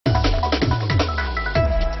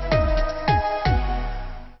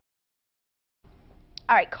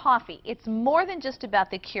All right, coffee. It's more than just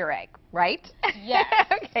about the Keurig, right? Yes.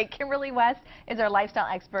 Okay, Kimberly West is our lifestyle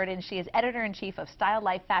expert, and she is editor-in-chief of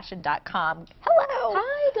StyleLifeFashion.com. Hello.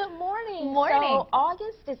 Hi, good morning. Morning. So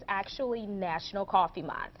August is actually National Coffee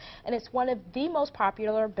Month, and it's one of the most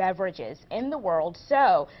popular beverages in the world.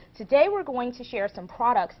 So today we're going to share some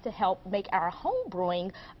products to help make our home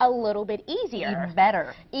brewing a little bit easier. Even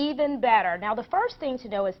better. Even better. Now, the first thing to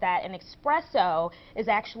know is that an espresso is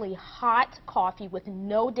actually hot coffee with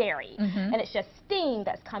no dairy, and it's just steam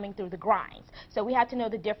that's coming through the grinds. So we have to know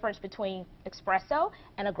the difference between espresso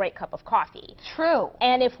and a great cup of coffee. True.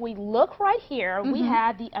 And if we look right here, we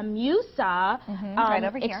have the Amusa right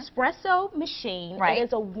over here. espresso machine. Right. It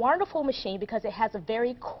is a wonderful machine because it has a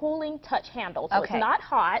very cooling touch handle. So Okay. it's not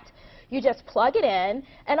hot. You just plug it in,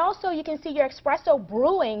 and also you can see your espresso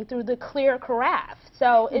brewing through the clear carafe.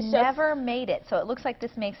 So it's Never made it, so it looks like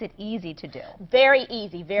this makes it easy to do. very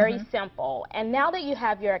easy, very simple. And now that you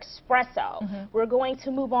have your espresso, we're going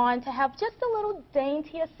to move on to have just a little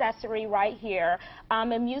dainty accessory right here.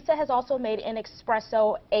 And Musa has also made an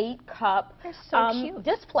espresso 8-cup They're so cute.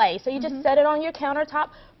 display. So you just set it on your countertop,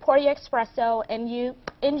 pour your espresso, and you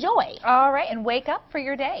enjoy. All right, and wake up for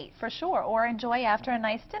your day, for sure, or enjoy after a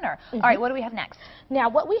nice dinner. All right, what do we have next? Now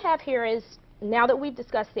what we have here is, now that we've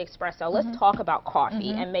discussed the espresso, let's talk about coffee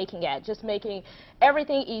and making it, just making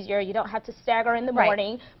everything easier. You don't have to stagger in the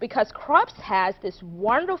morning, because Krups has this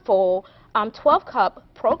wonderful 12-cup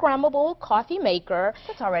programmable coffee maker.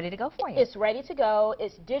 It's all ready to go for you. It's ready to go.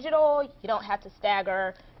 It's digital. You don't have to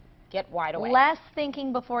stagger. Get wide awake. Less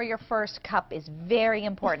thinking before your first cup is very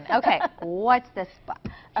important. Okay, what's this?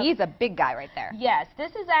 He's a big guy right there. Yes,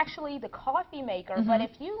 this is actually the coffee maker, but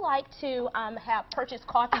if you like to purchase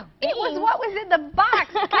coffee beans. It was what was in the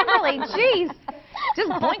box, Kimberly. Jeez. Just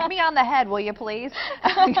boink me on the head, will you please?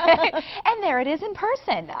 Okay. And there it is in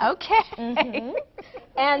person. Okay.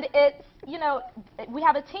 And it's, you know, we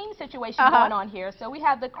have a team situation going on here. So we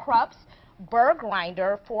have the Krups burr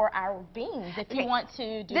grinder for our beans if you want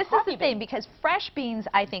to do This coffee is the thing, beans. because fresh beans,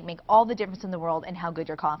 I think, make all the difference in the world in how good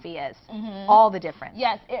your coffee is. All the difference.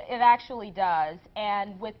 Yes, it actually does.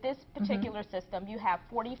 And with this particular system, you have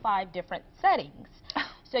 45 different settings.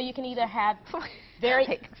 So you can either have very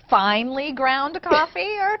Like finely ground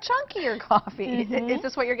coffee or chunkier coffee. Is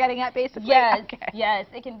this what you're getting at, basically? yes, Okay. yes,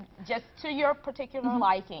 it can just to your particular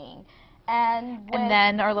liking. And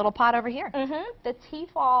then our little pot over here. the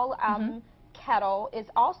Tefal kettle is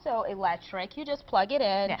also electric. You just plug it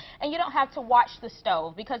in, and you don't have to watch the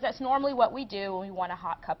stove, because that's normally what we do when we want a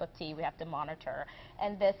hot cup of tea. We have to monitor,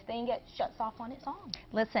 and this thing shuts off on its own.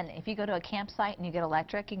 Listen, if you go to a campsite and you get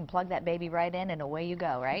electric, you can plug that baby right in, and away you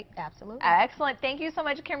go, right? Absolutely. Excellent. Thank you so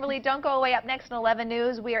much, Kimberly. Don't go away. Up next in 11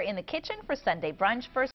 News, we are in the kitchen for Sunday brunch. First